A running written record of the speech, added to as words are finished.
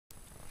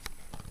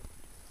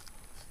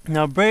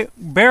Now,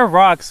 bare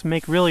rocks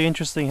make really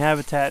interesting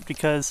habitat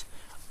because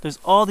there's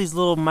all these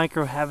little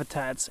micro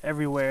habitats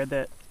everywhere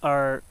that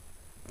are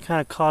kind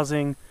of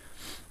causing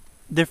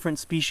different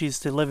species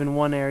to live in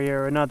one area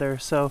or another.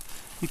 So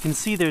you can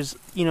see there's,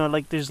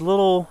 like there's a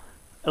little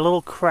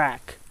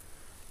crack,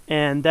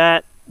 and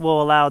that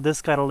will allow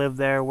this guy to live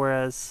there,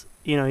 whereas,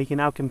 he can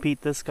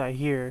outcompete this guy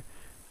here.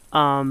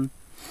 And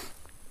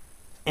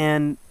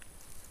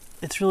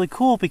it's really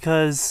cool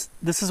because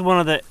this is one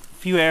of the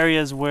few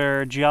areas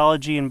where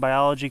geology and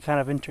biology kind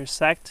of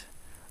intersect,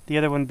 the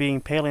other one being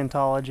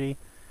paleontology.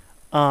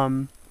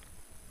 And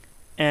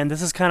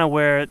this is kind of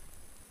where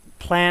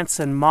plants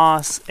and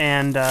moss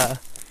and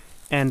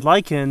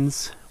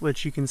lichens,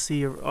 which you can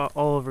see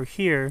all over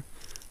here,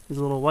 these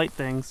little white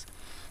things,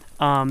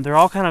 they're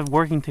all kind of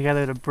working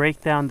together to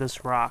break down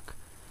this rock.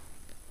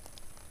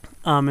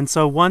 And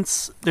so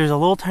once there's a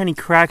little tiny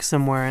crack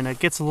somewhere and it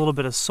gets a little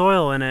bit of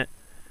soil in it,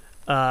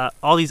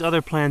 all these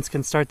other plants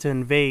can start to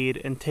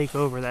invade and take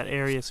over that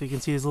area. So you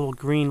can see these little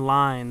green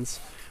lines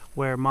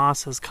where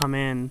moss has come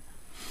in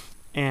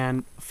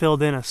and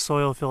filled in a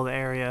soil-filled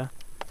area.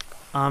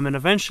 And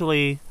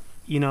eventually,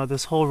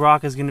 this whole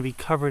rock is going to be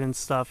covered in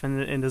stuff,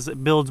 and as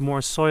it builds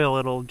more soil,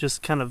 it'll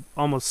just kind of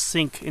almost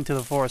sink into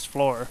the forest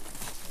floor.